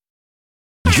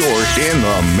in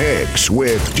the mix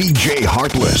with DJ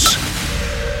Heartless.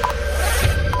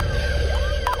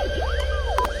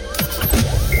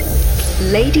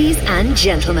 Ladies and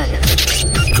gentlemen,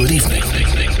 good evening.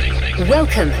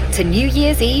 Welcome to New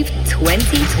Year's Eve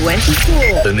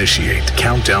 2024. Initiate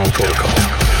countdown protocol.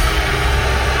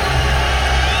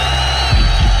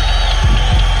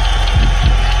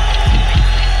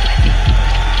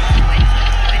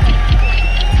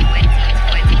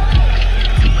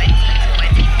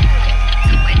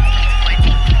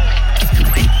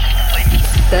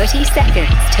 30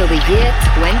 seconds till the year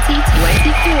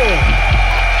 2024.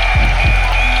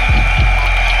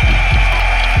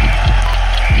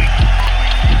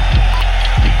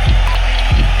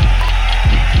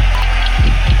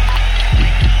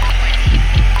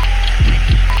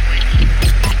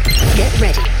 Get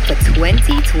ready for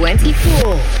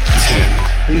 2024.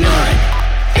 10, 9,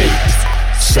 8,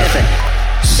 7,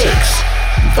 6,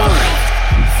 5,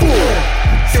 4,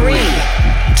 3,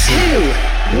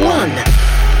 2, 1.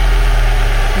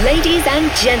 Ladies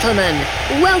and gentlemen,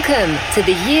 welcome to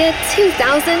the year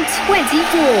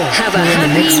 2024. Have a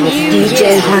happy new year.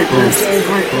 DJ Heartless,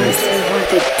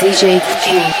 the DJ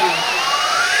King.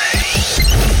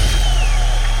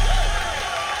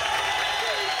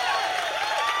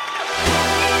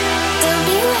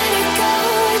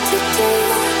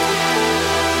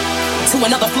 To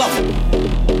another flow.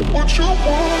 What you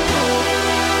want?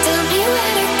 Tell me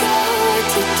where to go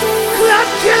to do.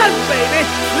 Let's go, baby!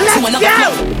 Let's go!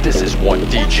 Flow. This is one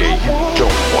DJ you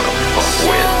don't want to fuck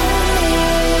with.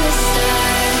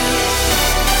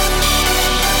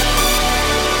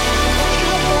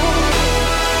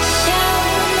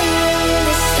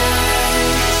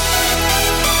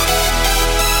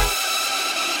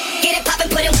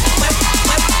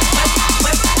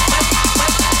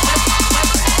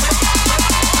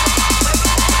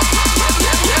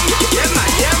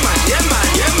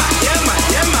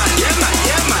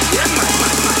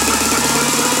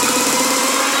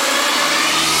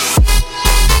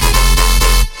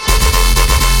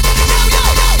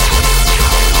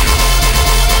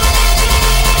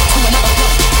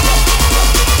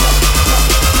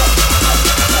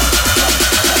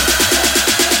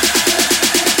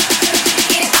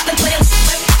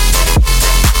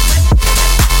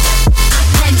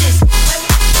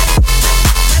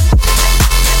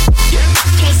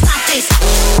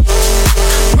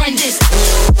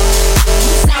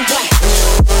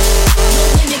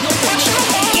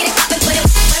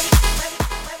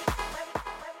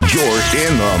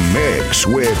 In the mix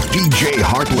with DJ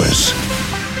Heartless.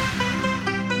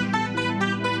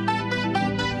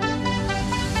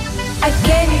 I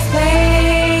can't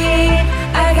explain.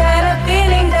 I got a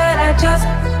feeling that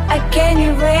I can't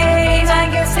erase. I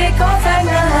guess it goes like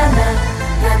na na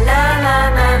na na na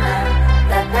na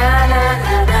na na na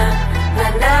na na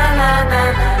na na na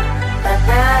na.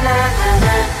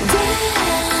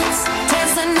 Dance,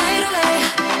 dance the night away.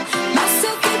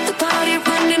 Myself keep the party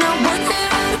running. I want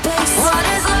it out of place. What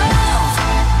is love?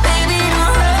 Baby,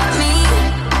 don't hurt me.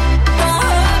 Don't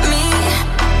hurt me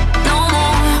no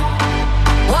more.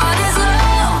 What is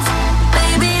love?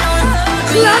 Baby, don't hurt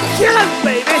me. Let's go,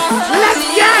 baby! Let's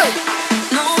go!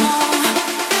 No more.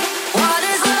 What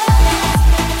is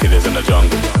love? Killers in the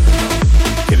jungle.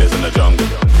 Killers in the jungle.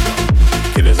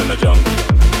 Killers in the jungle.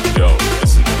 Yo,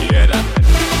 listen, you hear that?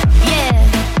 Yeah,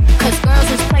 'cause girls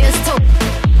is players too.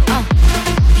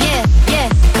 Yeah, yeah,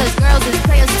 'cause girls is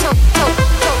players too.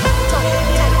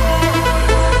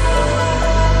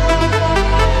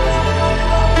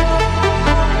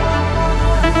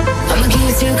 I'm the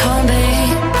keys to your car,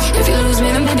 babe. If you lose me,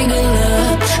 then baby, good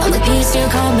luck. I'm the keys to your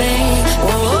car, babe.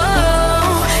 Whoa,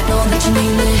 whoa, know that you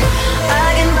need me.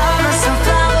 I can buy myself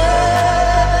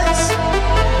flowers,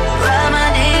 write my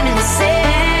name in the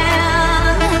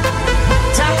sand,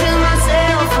 talk to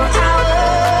myself for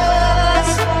hours,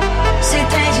 say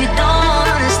things you don't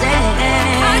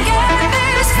understand. I got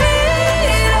this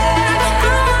feeling, I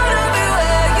wanna be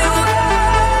where you are.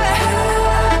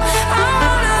 I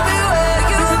wanna be where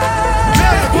you are.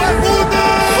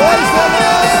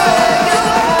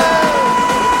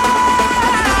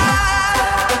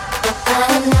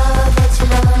 I know that you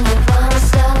lonely, wanna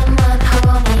someone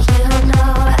hold me. You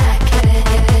know I can.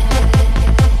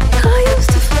 I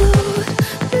used to float,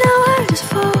 now I just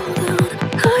fall down.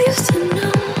 I used to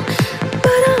know,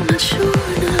 but I'm not sure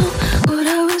now what I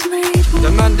was made for. The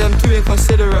man them too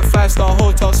inconsiderate. 5-star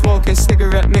hotel smoking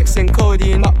cigarette, mixing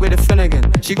codeine up with a Finnegan.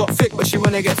 She got thick but she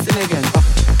wanna get thin again.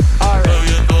 Alright.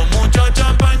 Bebiendo mucha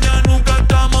champaña, nunca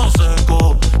estamos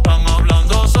secos. Están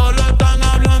hablando solo, están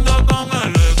hablando con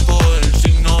el eco. El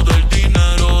signo del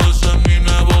dinero, ese es mi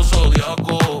nuevo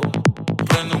zodiaco.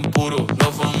 Prende un puro.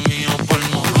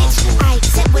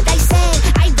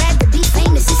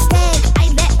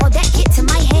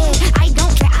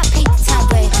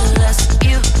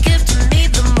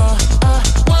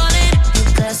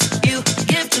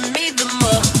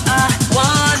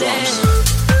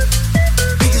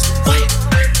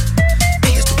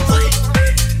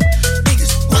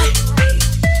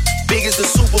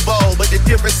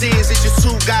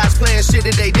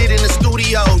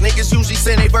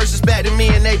 usually send they verses back to me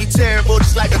and they be terrible,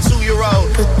 just like a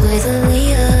 2-year-old. Good boys are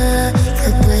layer,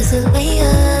 good boys are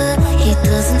layer. He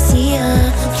doesn't see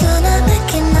ya, you're not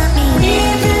looking at me.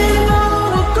 Even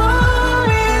though we're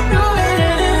going through it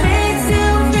and it makes you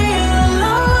feel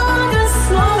alone, just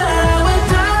know that I would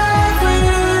die for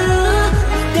you.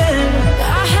 Yeah,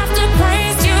 I have to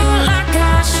praise you like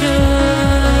I should.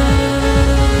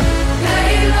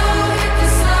 Lay low, hit the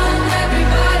sun,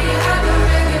 everybody have a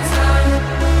reggae time.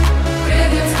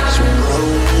 Reggae time.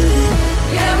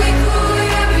 Yeah, we cool,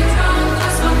 yeah, we drunk,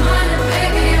 lost my mind and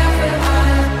baby I feel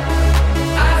high.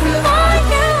 I feel high.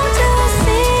 Want you to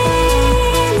see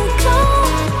me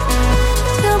come,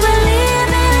 to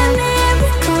believe in a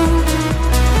miracle.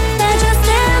 Let your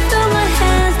stand through my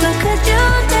hands, but could you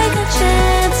take a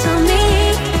chance on me?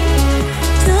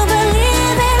 To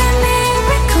believe in a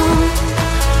miracle.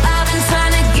 I've been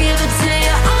trying to give it to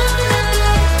you all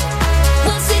alone.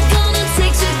 What's it gonna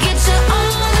take to get you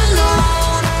all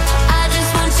alone? I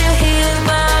just want you here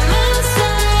by my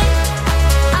side.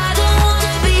 I don't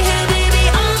wanna be here, baby,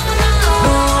 all alone.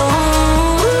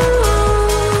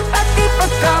 A tipo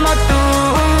como tú.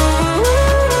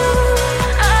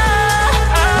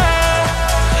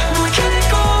 No me quiere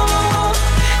go,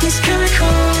 it's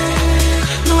chemical.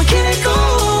 No me quiere go,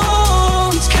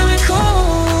 it's chemical.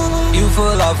 You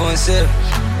full off one sip,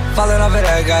 falling off it,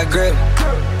 I got grip.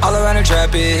 All around the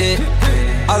trap, it hit.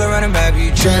 All around the map,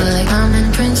 you trip. Feel like I'm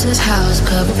in Prince's house,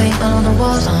 cover paint on the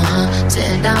walls,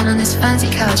 sitting down on this fancy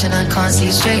couch and I can't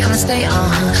see straight, I'ma stay,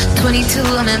 22,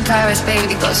 I'm in Paris,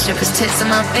 baby, got strippers' tits in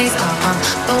my face,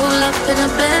 roll up in a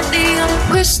Bentley, I'm a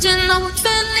Christian, I'm a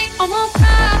Bentley, I'm a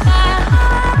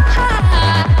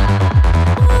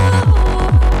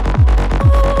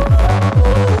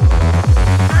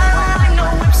I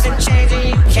know whips and chains and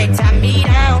you can't tie me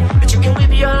down, but you can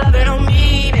whip your lovin' on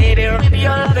me, baby. Whip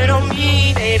your lovin' on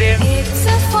me, baby. It's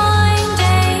a fine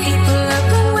day. People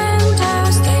open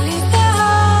windows, they leave their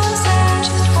houses.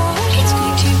 It's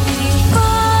going to be a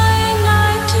fine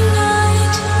night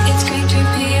tonight. It's going to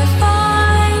be a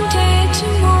fine day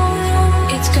tomorrow.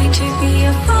 It's going to be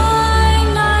a fine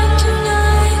night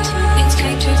tonight. It's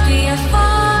going to be a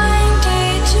fine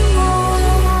day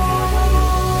tomorrow.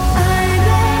 I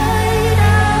bet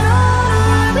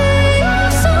I'll be your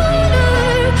soul.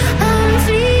 I'm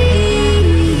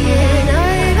free, and I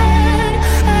bet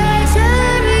I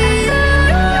carry your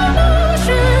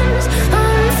emotions.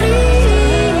 I'm free.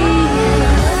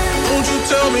 Won't you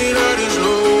tell me that it's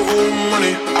no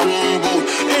money? I won't both.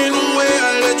 Ain't no way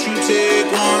I let you take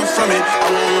one from me. I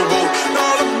won't both. And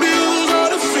all the bills, all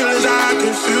the feelings I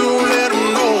can feel. Let them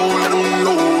know, let them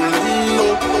know, let them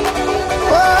know.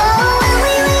 When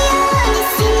we were young, you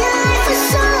see life was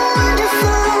so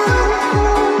wonderful.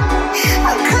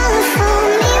 A colorful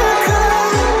miracle.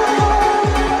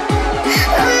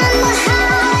 Remember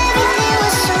how everything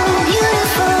was so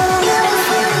beautiful,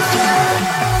 beautiful.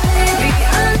 Baby,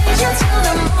 I need you till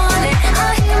the morning. I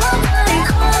hear my body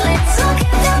calling, so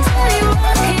keep your body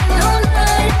rocking all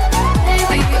night.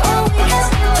 Baby, all we can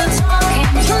do is talking.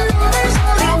 You know there's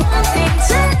only one thing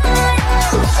tonight.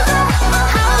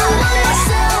 How I want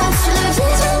myself to live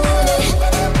eternity.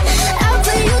 I'll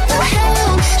put you through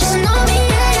hell, just know me,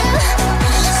 yeah.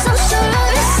 So sure of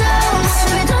yourself, so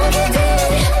we don't get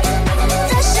greedy.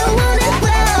 That you want it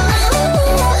well, and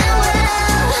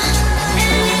well.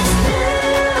 And it's true,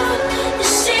 the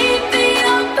shape of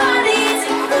your body's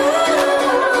a cruel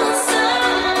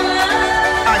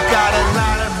I got a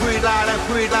lot of free, lot of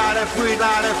free, lot of free,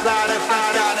 lot of, lot of, I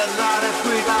got a lot of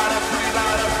free, lot of free,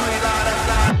 lot of free, lot of,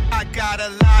 I got a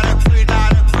lot of free,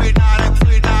 lot of free, lot of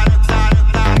free, lot of,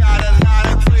 I got a lot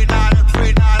of free, lot of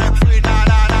free, lot of free, lot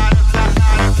of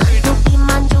free.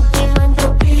 Manjopi,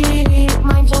 manjopi, manjopi,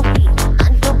 manjopi,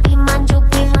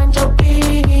 manjopi, manjopi,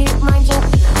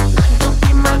 manjopi,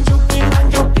 manjopi, manjopi,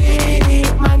 manjopi,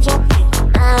 manjopi,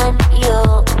 man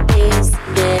your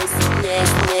business.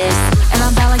 And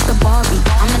I'm bad like the Barbie.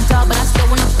 I'm a dog, but I still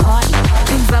wanna party.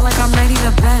 Things felt like I'm ready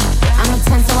to bend. I'm a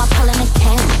 10, so I pull in a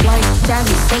can. Like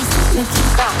Jazzy, Stacy, Nikki,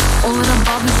 all of the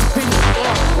Barbies is pretty.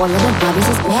 One of the Barbies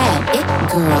is bad. It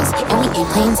girls, and we ain't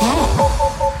playing tag.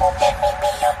 Let me be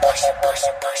your pusher,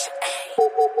 pusher, pusher, ayy.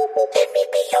 Let me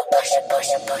be your pusher,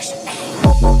 pusher, pusher, ayy.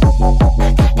 I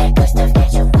got that good stuff that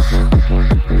you want.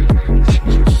 Let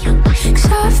me be your pusher. 'Cause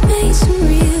I've made some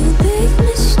real big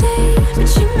mistakes, but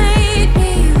you made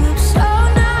me look so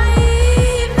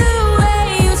naive. The way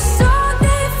you saw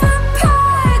different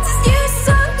parts, you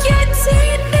sunk your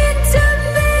teeth into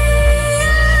me.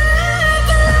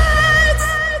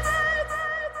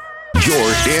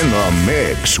 You're in the mix.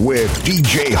 mix with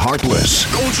DJ Heartless.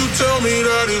 Don't you tell me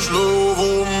that it's love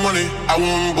or money. I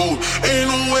want both. Ain't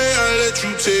no way I let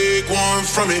you take one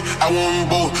from me. I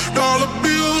want both. Dollar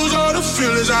bills are the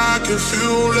feelings I can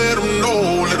feel. Let them know,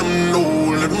 let them know,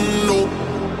 let them know.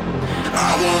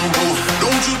 I want both.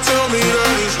 Don't you tell me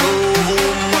that it's love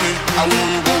or money. I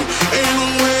want both. Ain't no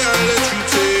way I let you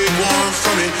take one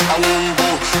from me. I want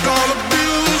both. Dollar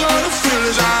bills are the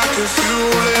feelings I can feel.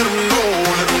 Let them know,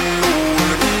 let them know,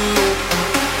 let them know.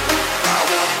 I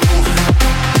want both.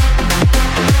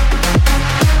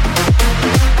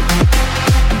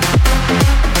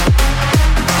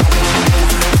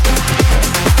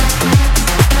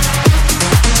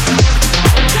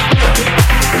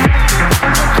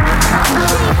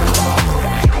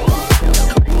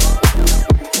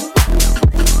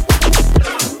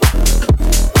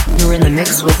 You're in the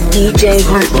mix with DJ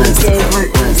Heartless.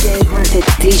 The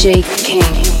DJ King.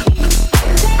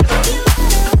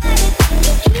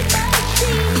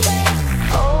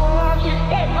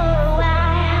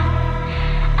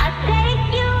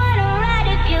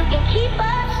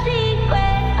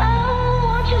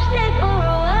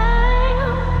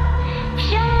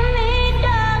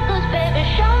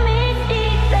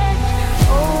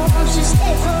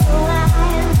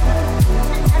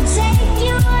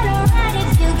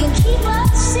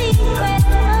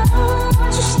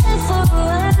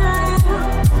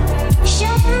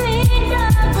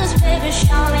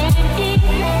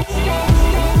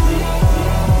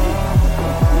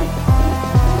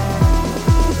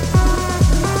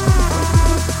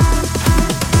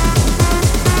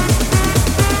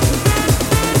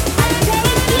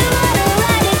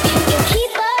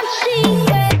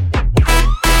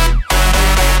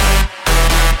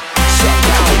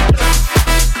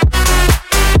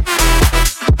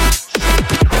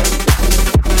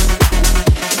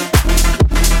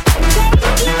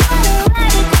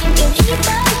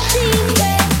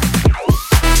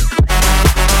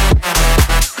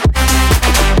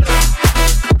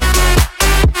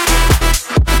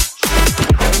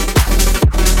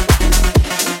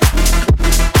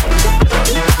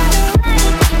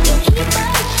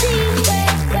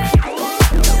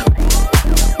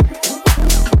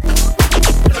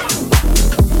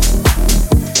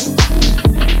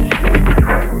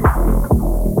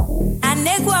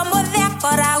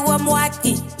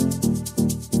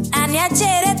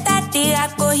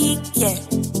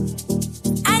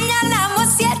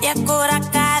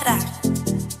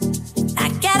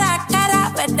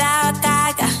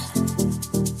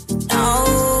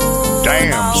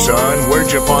 Damn, son,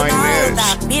 where'd you find this?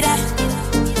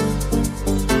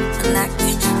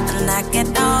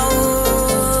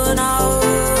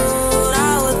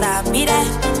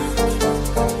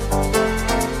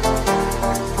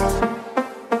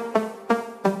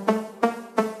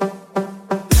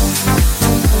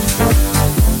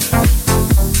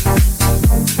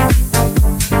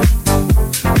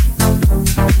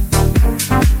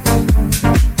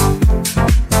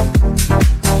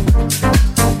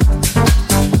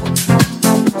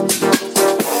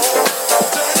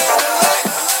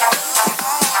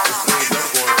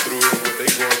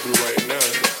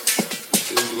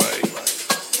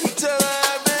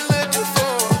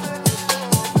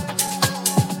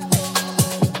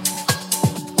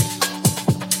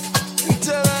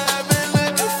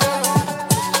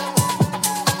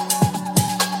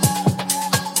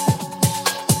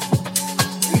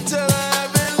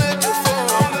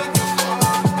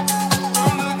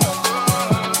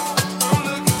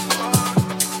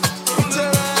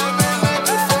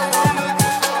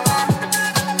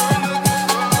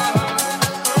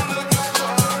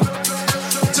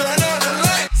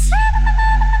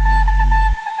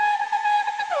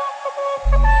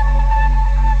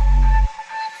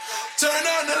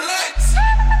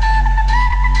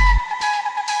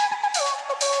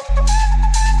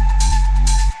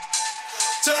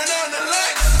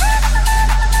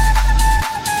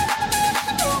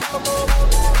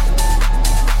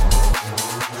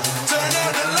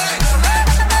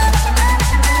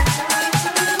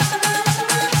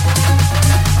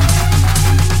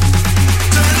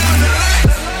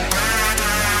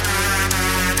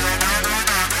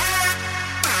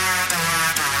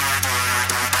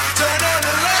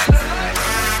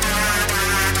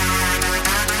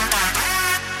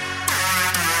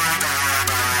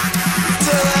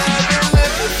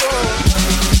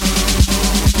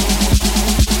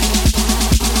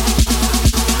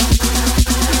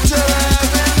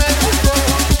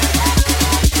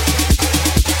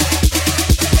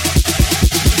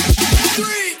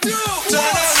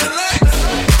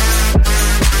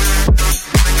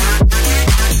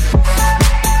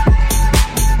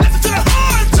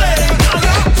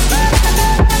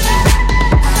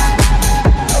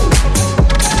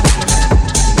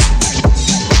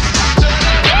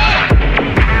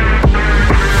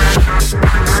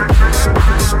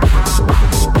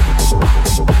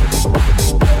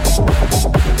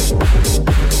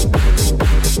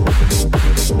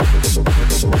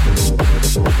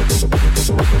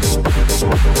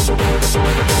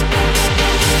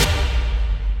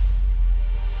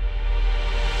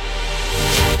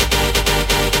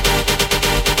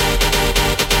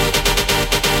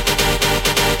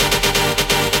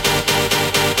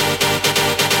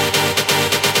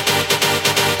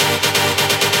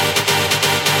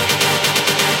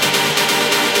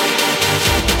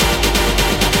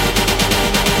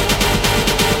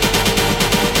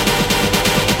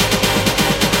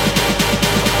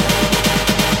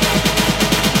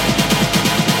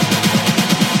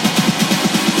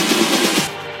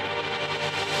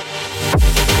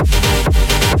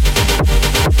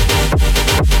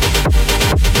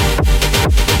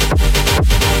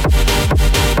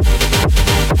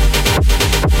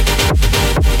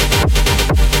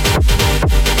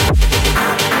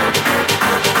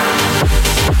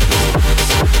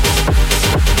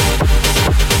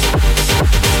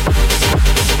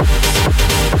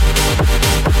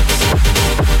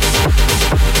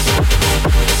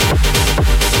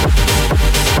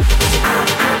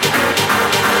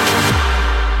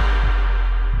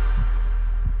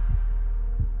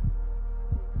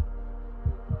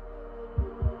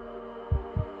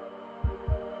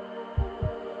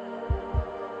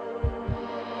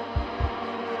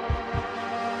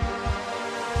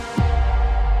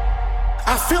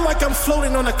 I feel like I'm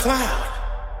floating on a cloud.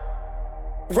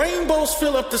 Rainbows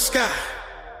fill up the sky.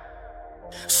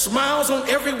 Smiles on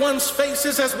everyone's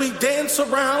faces as we dance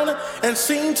around and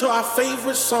sing to our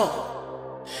favorite song.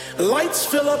 Lights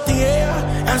fill up the air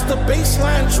as the bass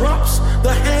line drops.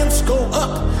 The hands go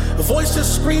up,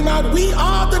 voices scream out, we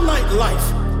are the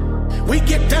nightlife. We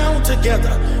get down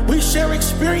together, we share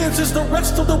experiences the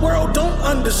rest of the world don't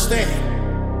understand.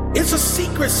 It's a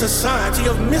secret society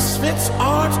of misfits,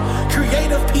 art,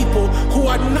 creative people who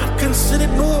are not considered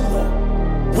normal.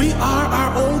 We are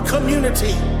our own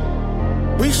community.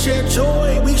 We share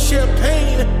joy, we share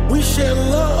pain, we share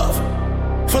love.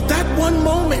 For that one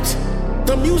moment,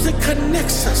 the music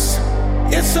connects us.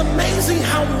 It's amazing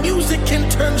how music can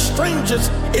turn strangers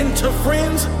into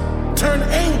friends, turn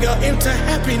anger into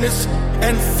happiness,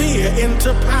 and fear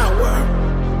into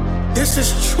power. This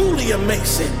is truly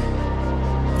amazing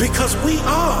because we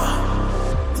are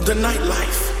the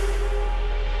nightlife.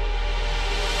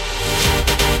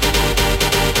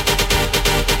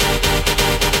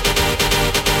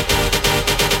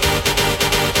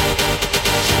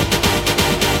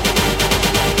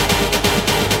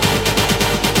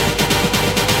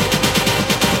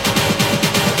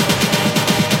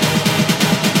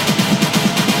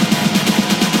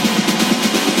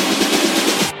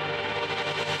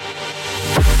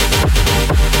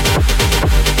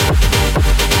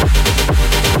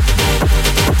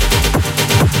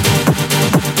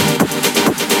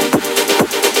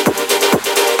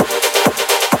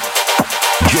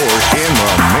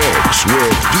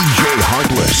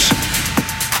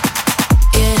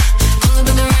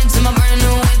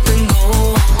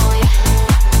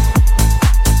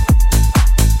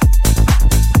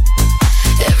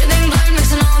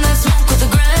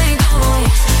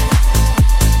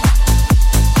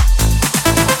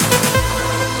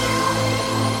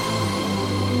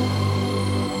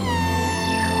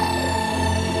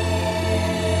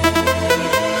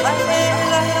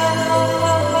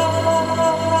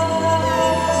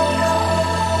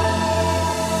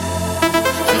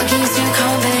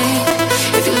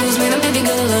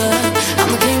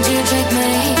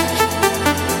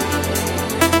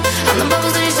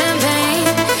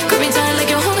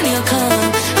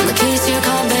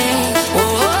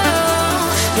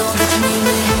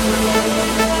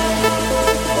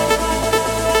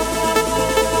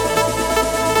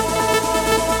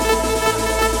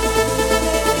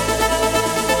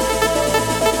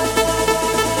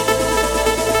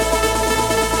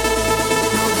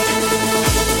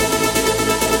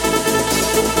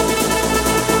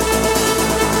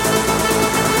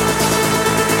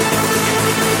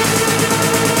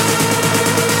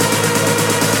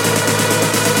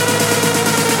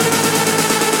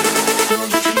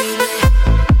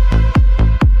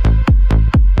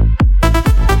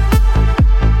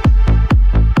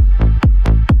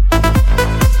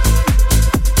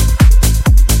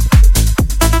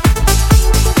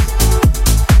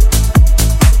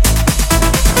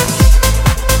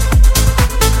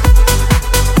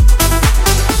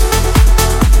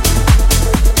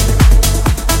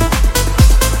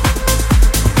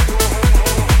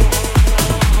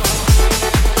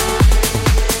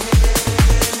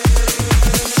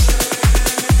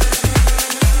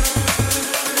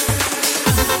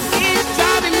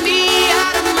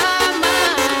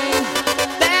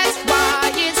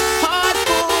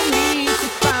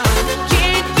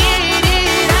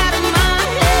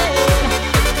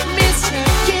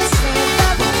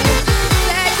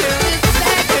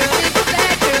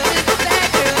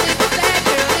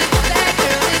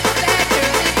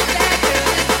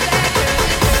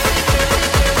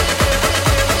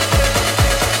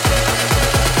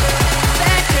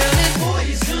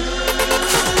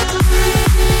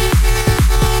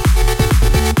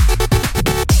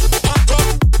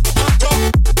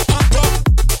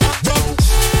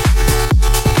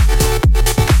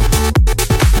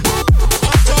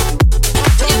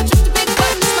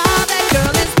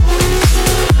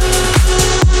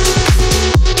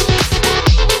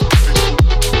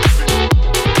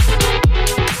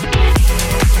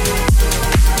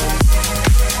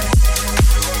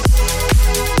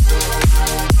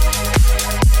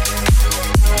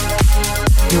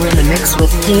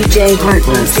 With DJ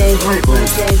Heartless.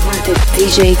 DJ Heartless,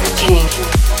 DJ King.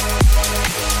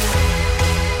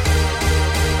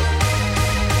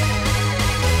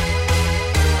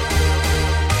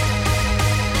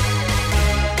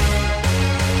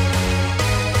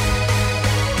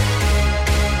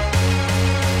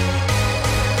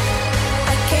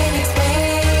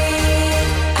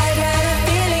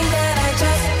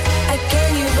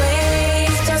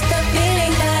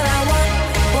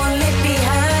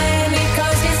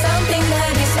 Something that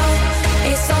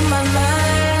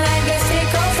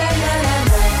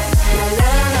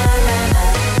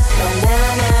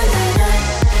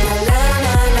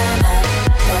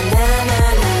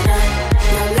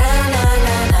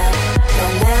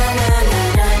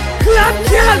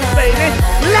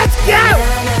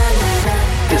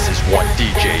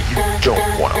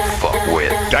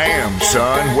Damn,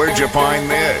 son, where'd you find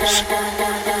this?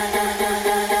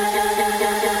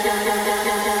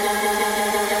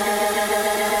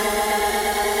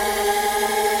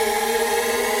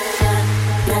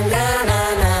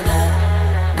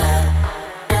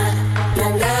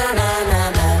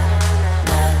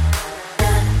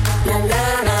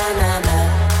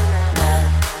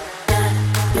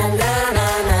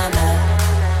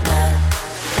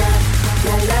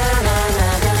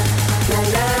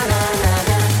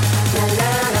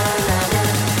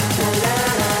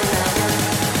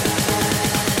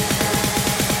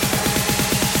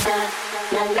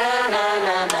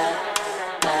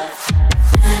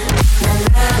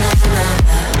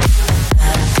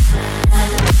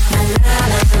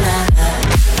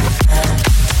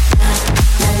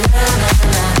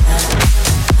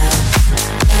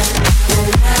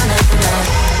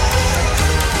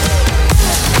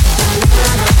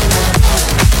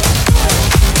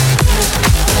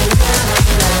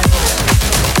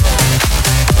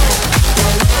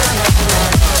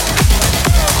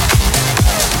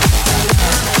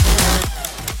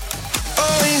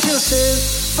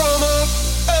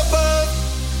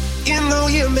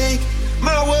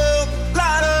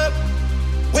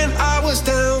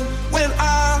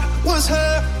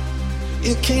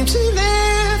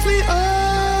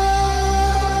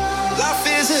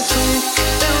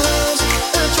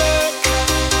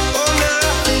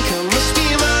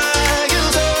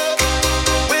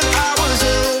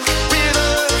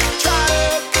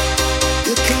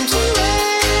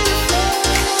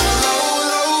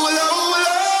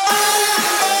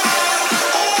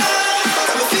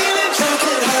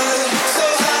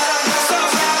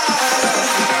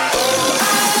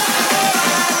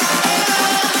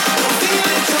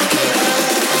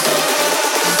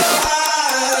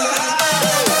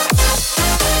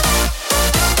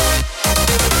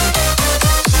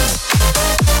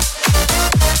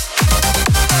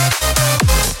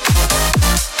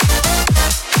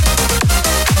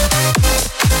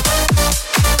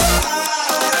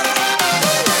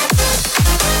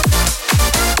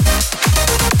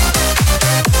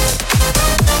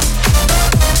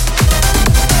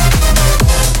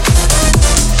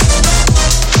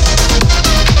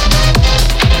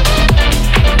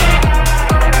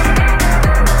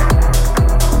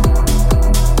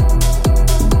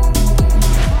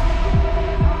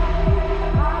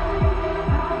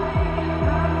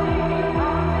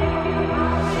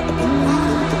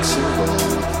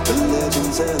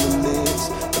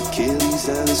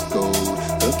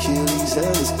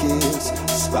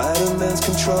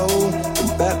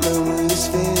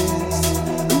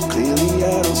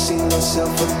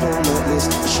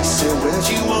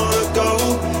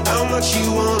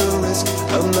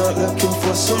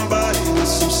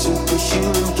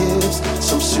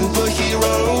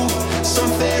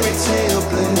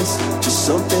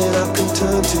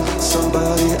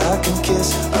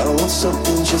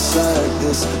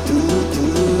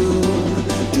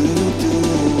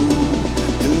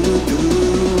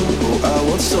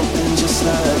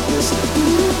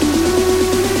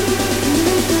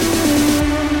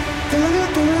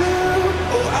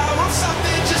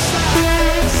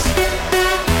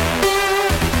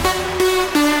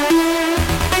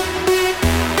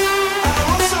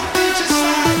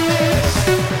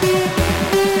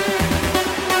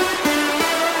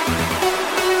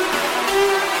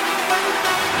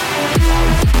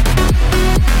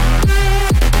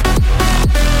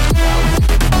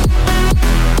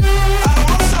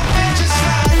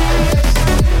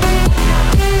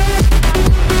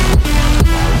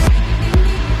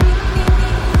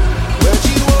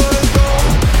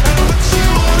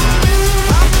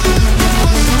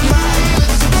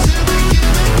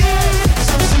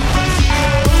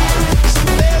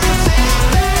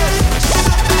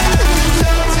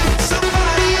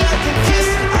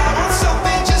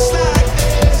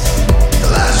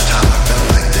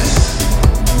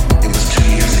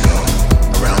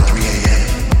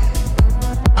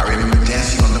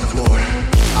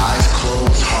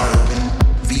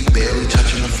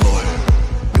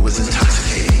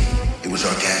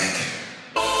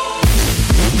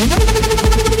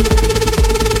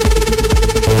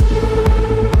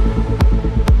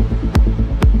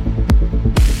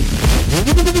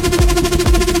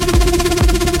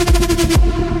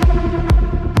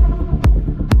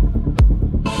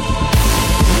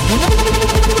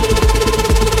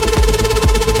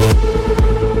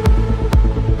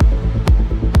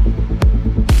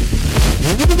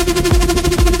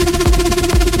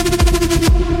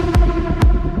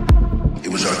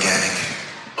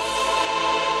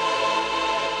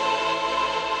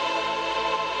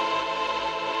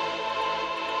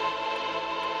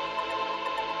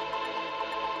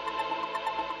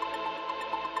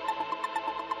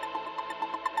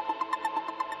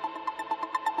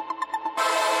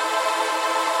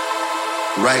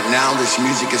 Right now, this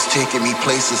music is taking me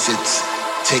places. It's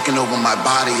taking over my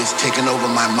body. It's taking over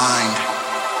my mind.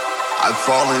 I've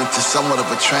fallen into somewhat of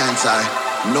a trance. I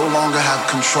no longer have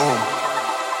control.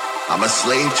 I'm a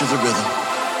slave to the rhythm.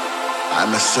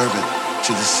 I'm a servant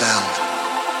to the sound.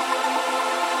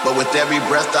 But with every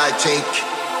breath I take,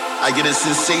 I get a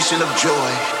sensation of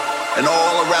joy. And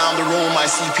all around the room, I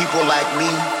see people like me,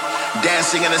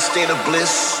 dancing in a state of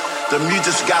bliss. The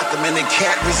music's got them and they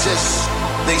can't resist.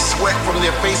 They sweat from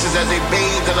their faces as they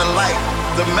bathe in the light.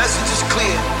 The message is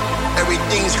clear.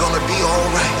 Everything's gonna be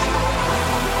alright.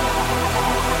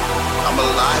 I'm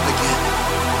alive again.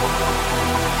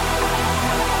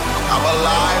 I'm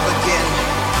alive again.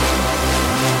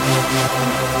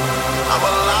 I'm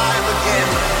alive again.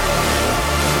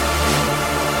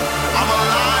 I'm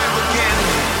alive again.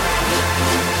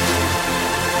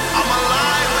 I'm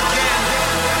alive again.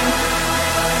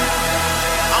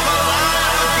 I'm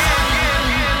alive again.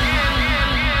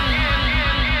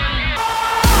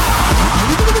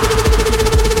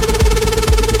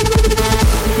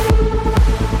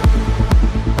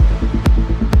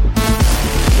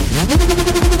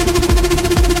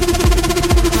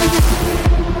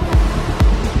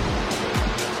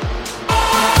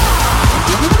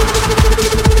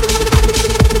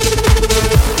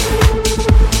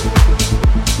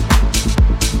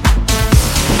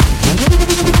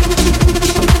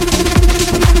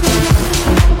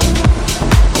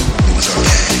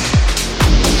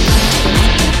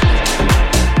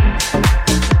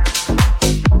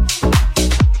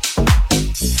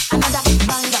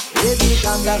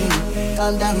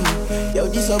 Calm down, yo,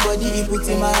 this your body, it puts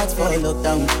in my heart for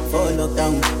lockdown,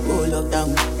 oh lockdown.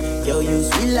 Yo, you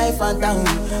sweet life, phantom.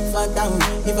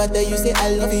 If I tell you say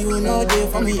I love you, no day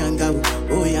for me, young girl,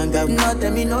 oh young girl. No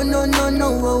tell me no, oh,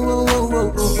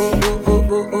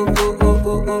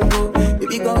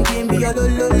 baby, come give me your lo.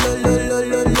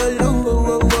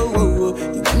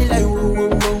 You got me like whoa.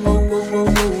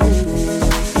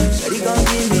 Shawty, come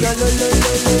give me your lo.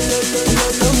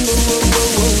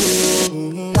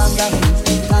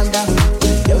 Calm down,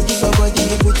 yo, this your body,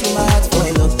 you put in my heart for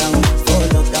lockdown, oh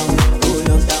lockdown.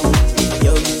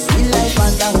 Yo, you sweet life,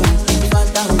 phantom.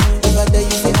 If I tell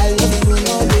you say I love you,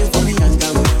 no day for me, young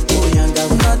girl, oh young girl.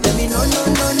 No tell me no,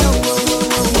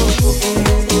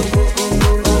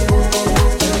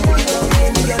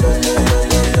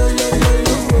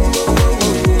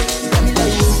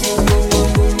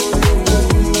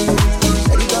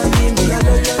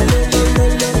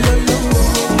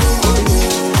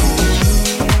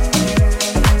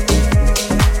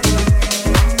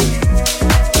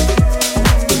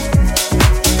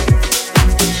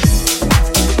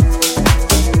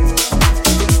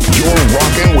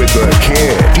 The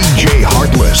Kid, DJ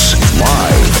Heartless,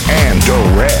 live and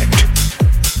direct.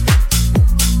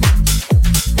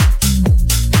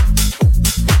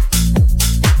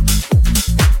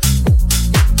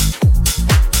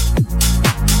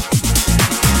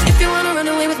 If you wanna run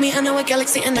away with me, I know a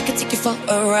galaxy and I can take you for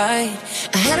a ride.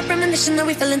 I had a premonition that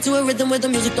we fell into a rhythm where the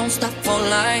music don't stop for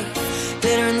life.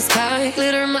 Glitter in the sky,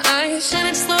 glitter in my eyes,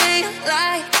 shining just the way you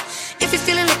like. If you're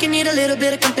feeling like you need a little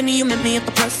bit of company, you met me at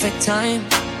the perfect time.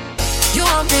 You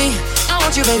want me, I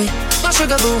want you, baby. My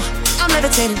sugar boo, I'm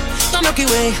levitating. The Milky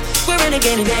Way, we're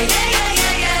renegading.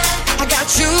 Yeah. I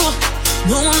got you,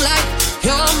 moonlight.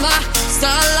 You're my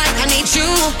starlight. I need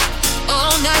you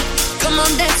all night. Come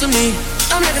on, dance with me.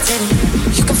 I'm levitating.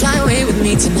 You can fly away with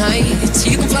me tonight.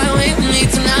 You can fly away with me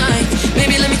tonight.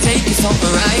 Baby, let me take you for a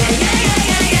ride.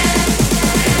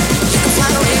 You can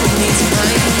fly away with me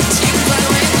tonight. You can fly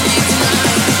away with me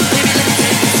tonight. Baby, let me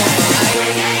take you for a ride.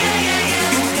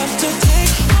 To take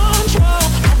control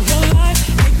of your life,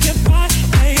 make it right,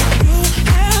 hey. You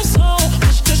have so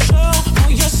much to show for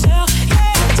yourself,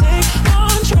 yeah. Take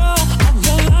control of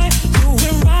your life, do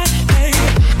it right, hey.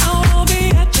 I wanna be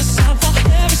at your side for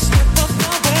every step of the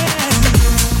way.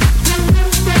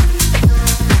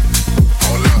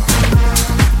 Hold up.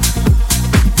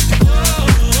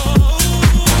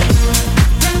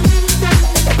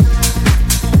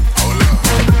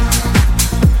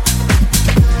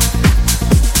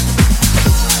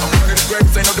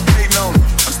 Ain't no debating on it.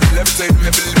 I'm still levitating,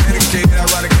 heavily medicated.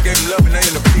 Ironic, I gave her love and they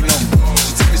end up beating on me.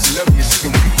 She tell me she love me and she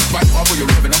can wait. Fight hard for your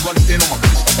love and I'm running thin on my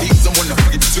bitch. I need someone to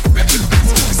forget you took it back to the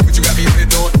place. This is what you got me in here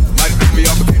doing. Might have put me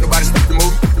off, but can't nobody stop the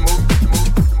move.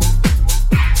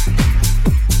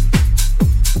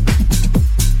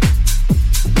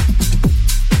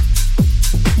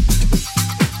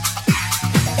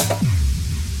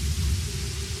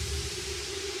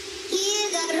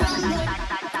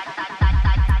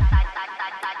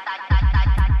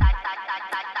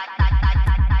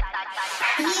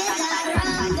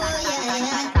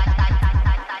 Yeah.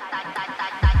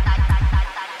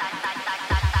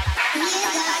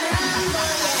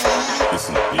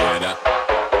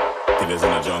 Killers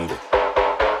in the jungle.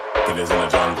 Killers in the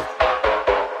jungle.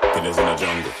 Killers in the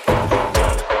jungle.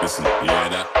 Yeah, listen, you hear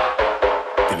that?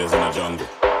 Killers in the jungle.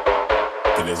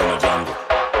 Killers in the jungle.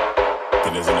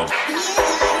 Killers in the jungle.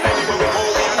 Anywhere we go,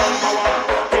 we are number one.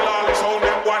 Kill all the sound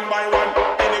them one by one.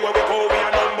 Anywhere we go, we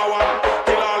are number one.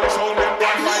 Kill all the sound them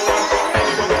one by one.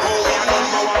 Anywhere we go, we are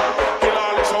number one. Kill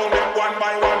all the sound them one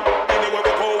by one. Anywhere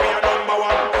we go, we are number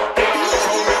one. Kill all the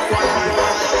sound them one by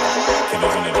one.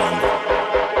 Killers in the jungle.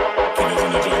 Killers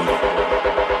in the jungle.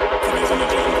 Killers in the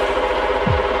jungle.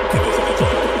 Killers in the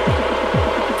jungle.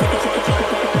 Killers in the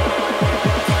jungle.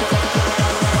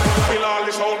 Kill all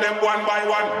the sound them one by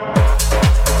one.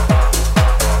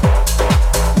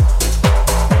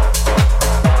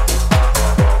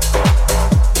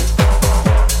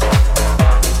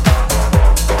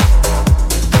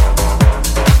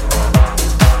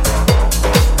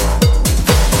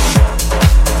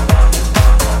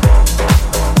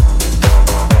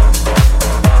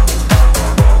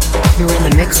 You're in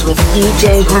the mix with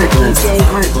DJ Heartless.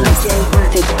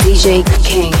 The DJ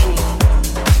King.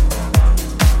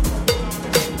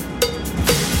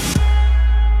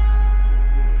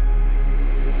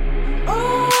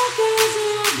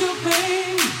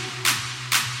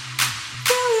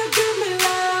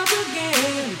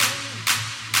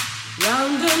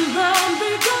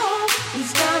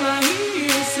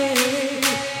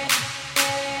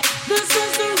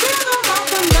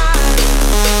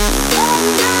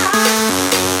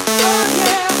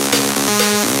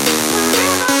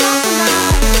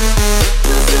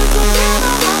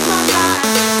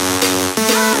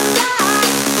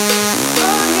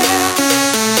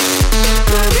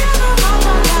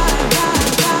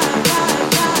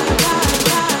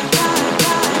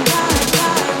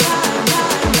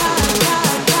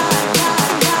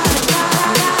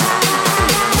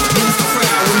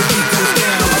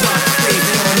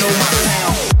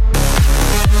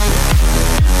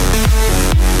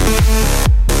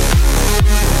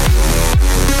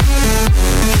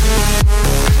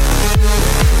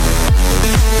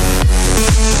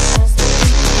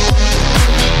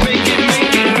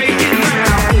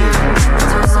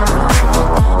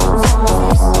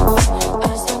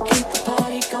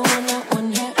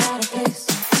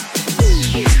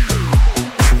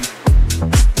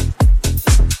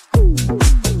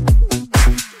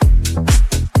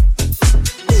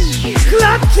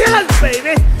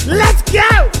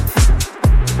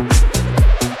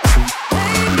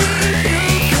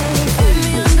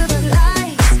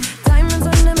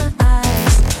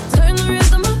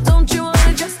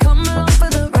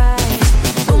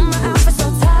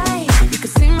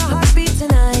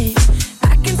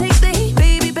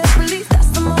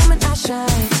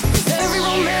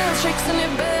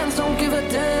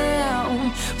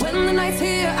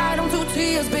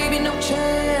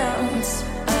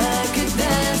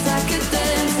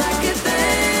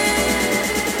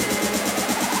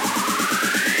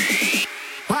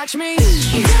 Watch me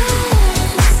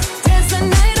dance the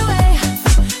night away.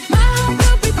 My heart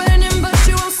could be burning, but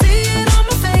you won't see it on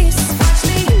my face. Watch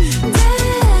me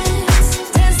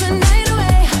dance the night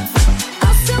away.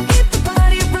 I'll still keep the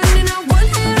party running. I want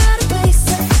her out of place.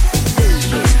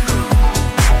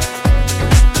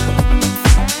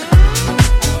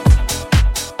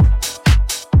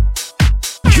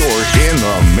 You're in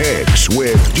the mix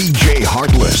with DJ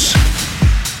Heartless.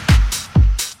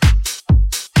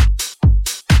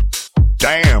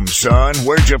 Damn, son,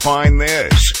 where'd you find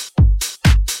this?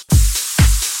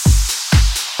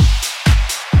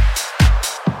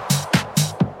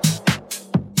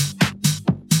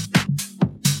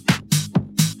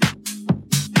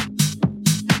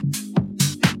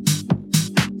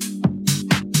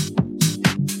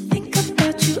 Think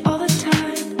about you all the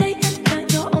time. Day and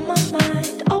night, you're on my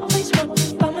mind. Always want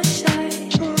you by my side.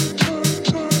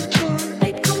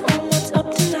 Babe, come on, what's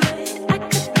up tonight? I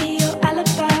could be your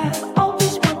alibi.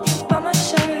 Always want you by my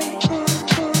side.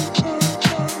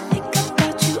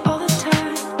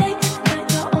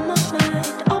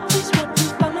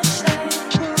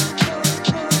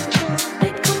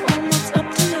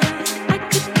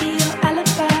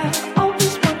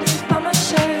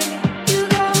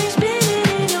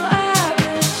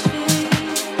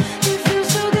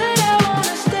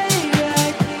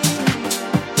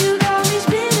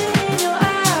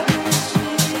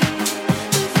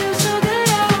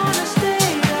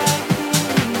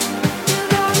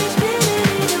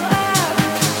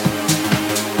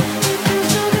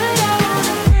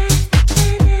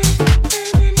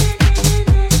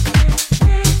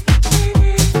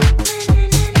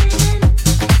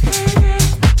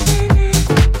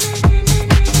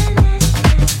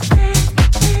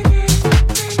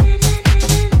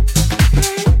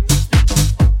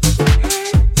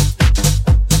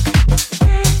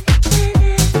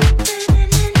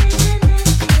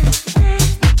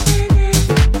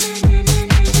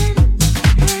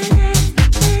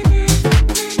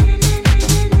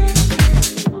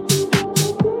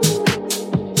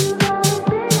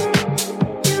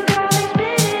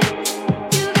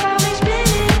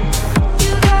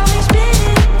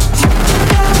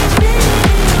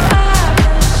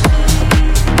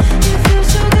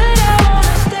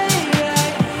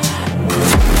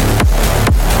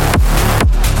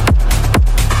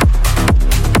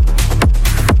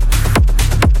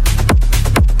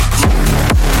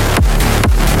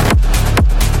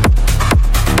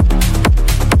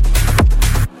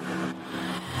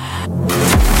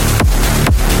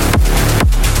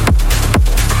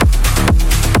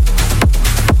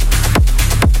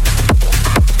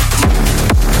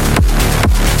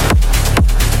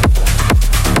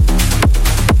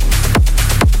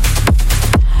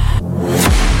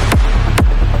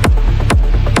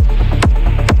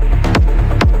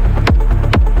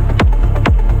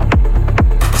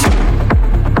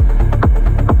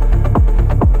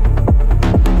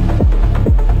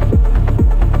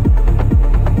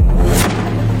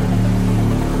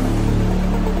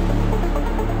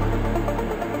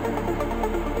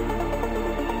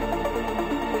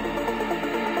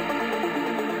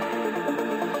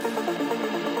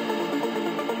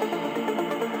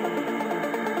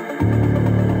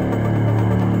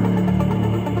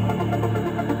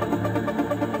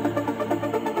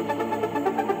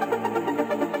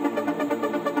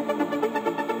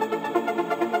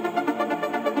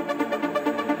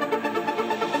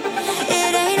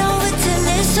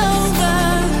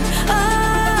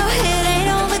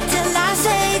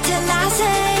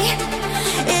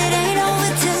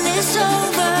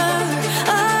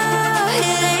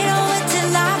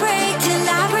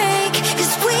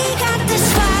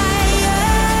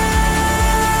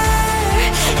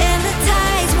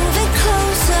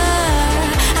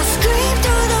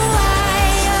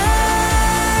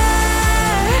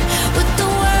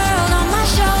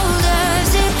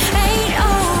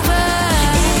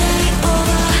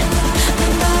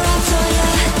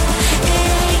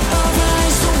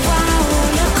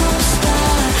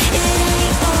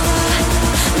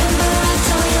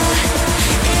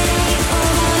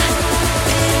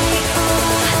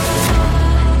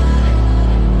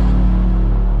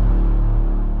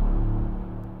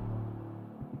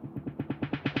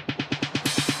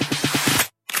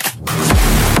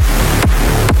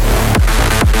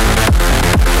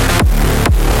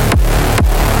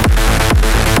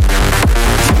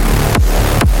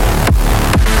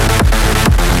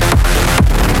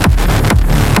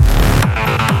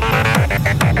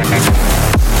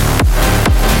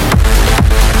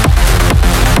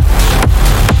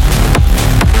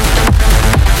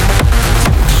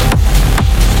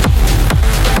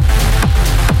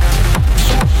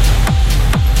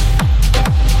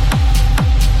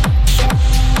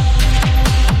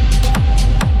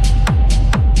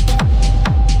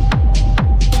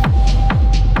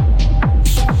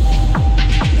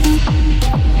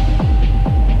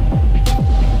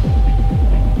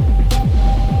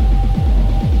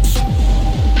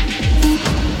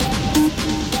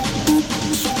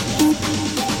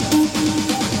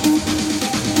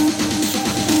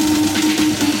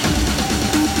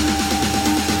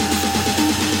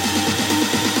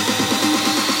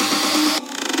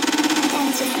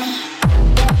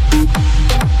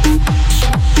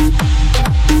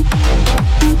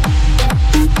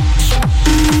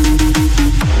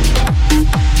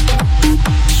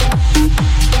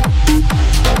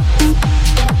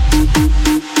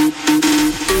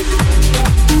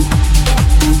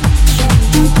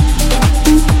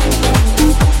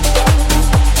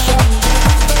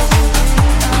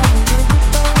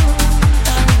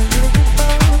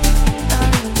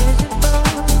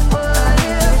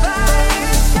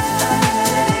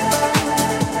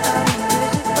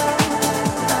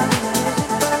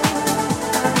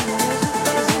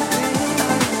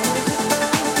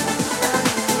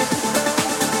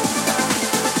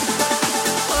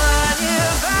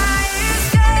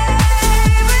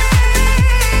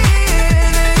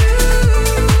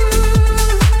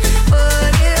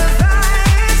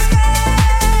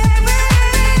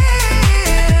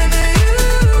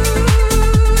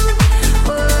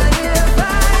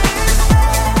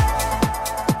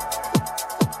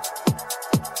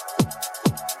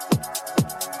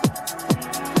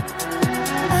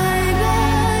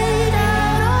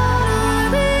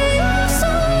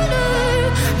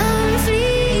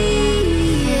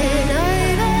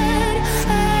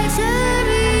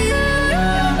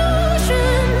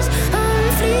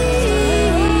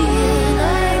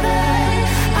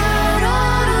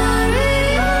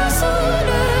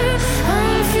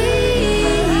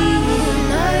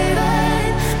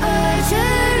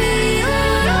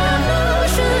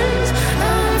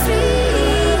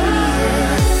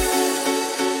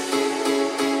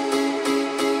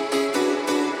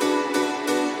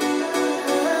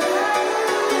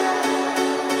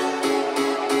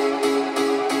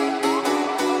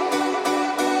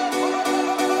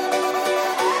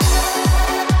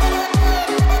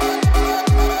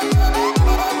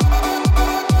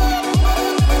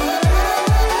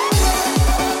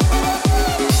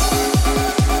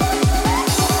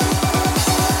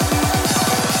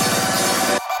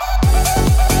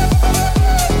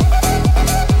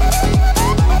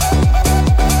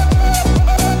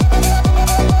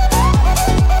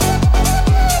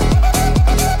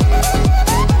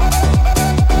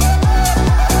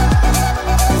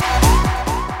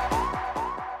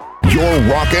 Still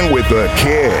rocking with the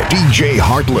kid, DJ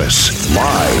Heartless,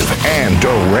 live and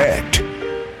direct.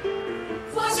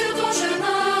 Vois sur ton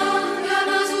chemin,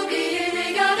 gamins oubliés,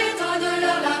 n'égale-toi de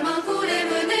leur la main pour les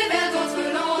mener vers d'autres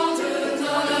landes.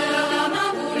 Donne-leur la main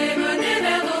pour les mener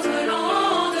vers d'autres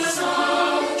landes.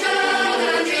 Sans cœur de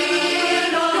la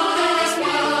vie, l'ordre de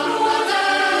l'espoir,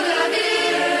 lointain de la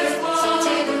vie,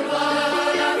 sentier de gloire,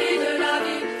 la vie de la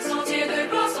vie, sentier de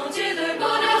gloire, sentier de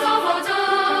bonheur enfantin.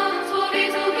 Trop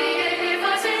vite oublié,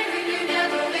 effacé, une lumière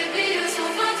dorée brille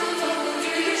sans fin tout au bout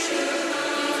du chemin.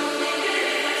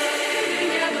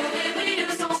 Lumière dorée brille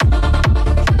sans fin.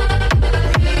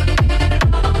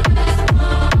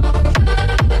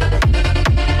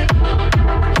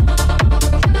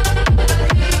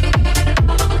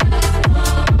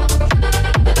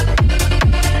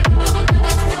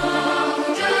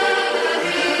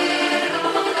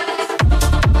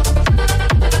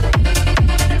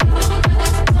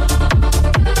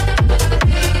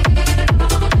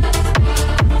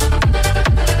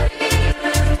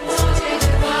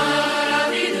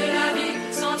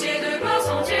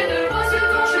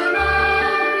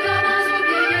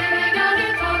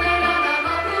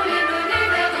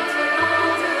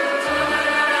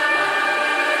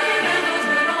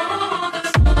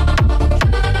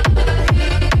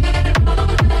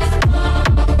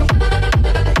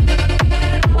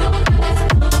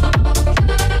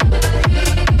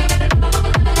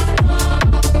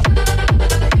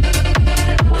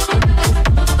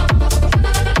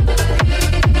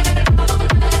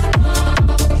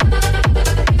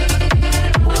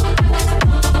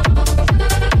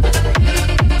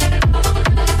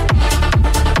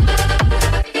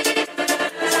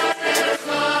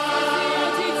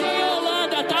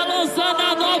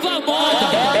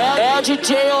 É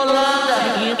DJ Holanda,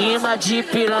 imã de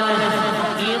piranha,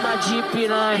 imã de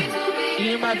piranha,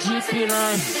 imã de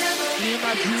piranha,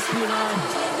 imã de piranha.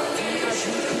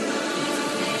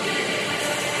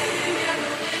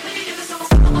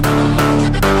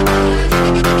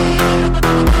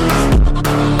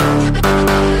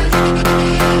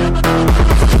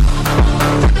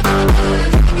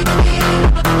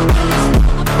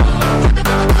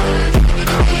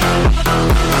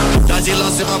 De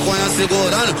lance maconha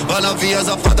segurando, vai na via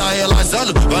safada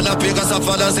relaxando, vai na pica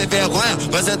safada sem vergonha,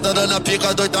 vai sentando na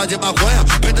pica doida de maconha.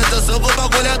 Presta atenção que o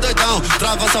bagulho é doidão,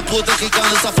 trava essa puta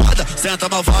quicando safada, senta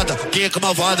malvada, quica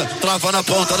malvada, trava na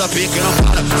ponta da pica e não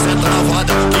para, senta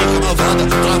malvada, quica malvada,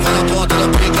 trava na ponta da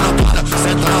pica e não para,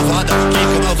 senta malvada,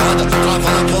 quica malvada, trava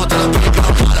na ponta da pica e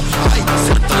não para. Ai,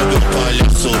 senta no meu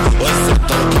palhaço, vai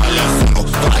senta no palhação,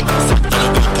 vai senta no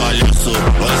meu palhaço,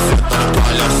 vai senta no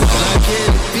palhação.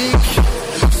 Naquele pique,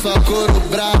 só couro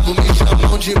brabo, me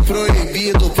chamam de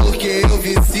proibido porque eu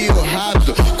vicio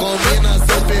rápido.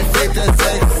 Combinação perfeita,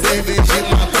 sexo, cerveja e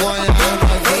maconha. A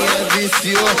novinha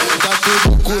viciou, tá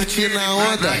tudo curtindo a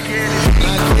onda.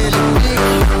 Naquele pique,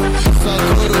 só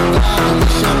couro brabo, me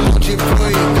chamam de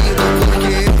proibido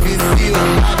porque eu vicio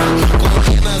rápido.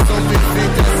 Combinação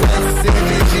perfeita, sexo,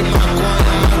 cerveja e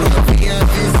maconha. A novinha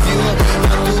viciou,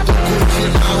 tá tudo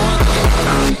curtindo a onda.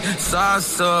 Só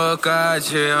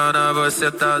socadinha, você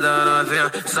tá dando vinha.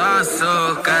 Só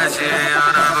socadinha,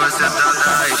 você tá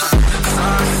dando. Só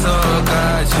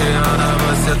socadinha,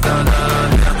 você tá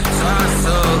dando vinha. Só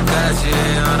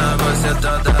socadinha, você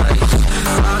tá dando.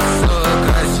 Só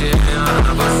socadinha,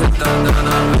 você tá dando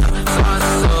vinha. Só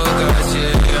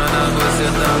socadinha, você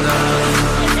tá dando.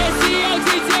 Esse é o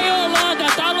DJ Holanda,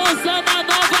 tá lançando a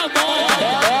nova moda.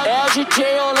 É o DJ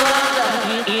Holanda,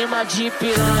 imã de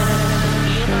piranha.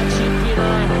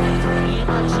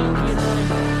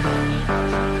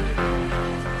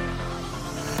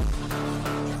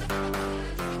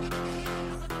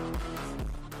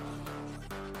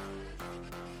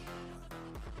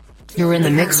 You're in the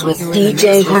mix with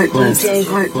DJ Heartless,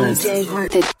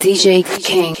 the DJ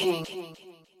King.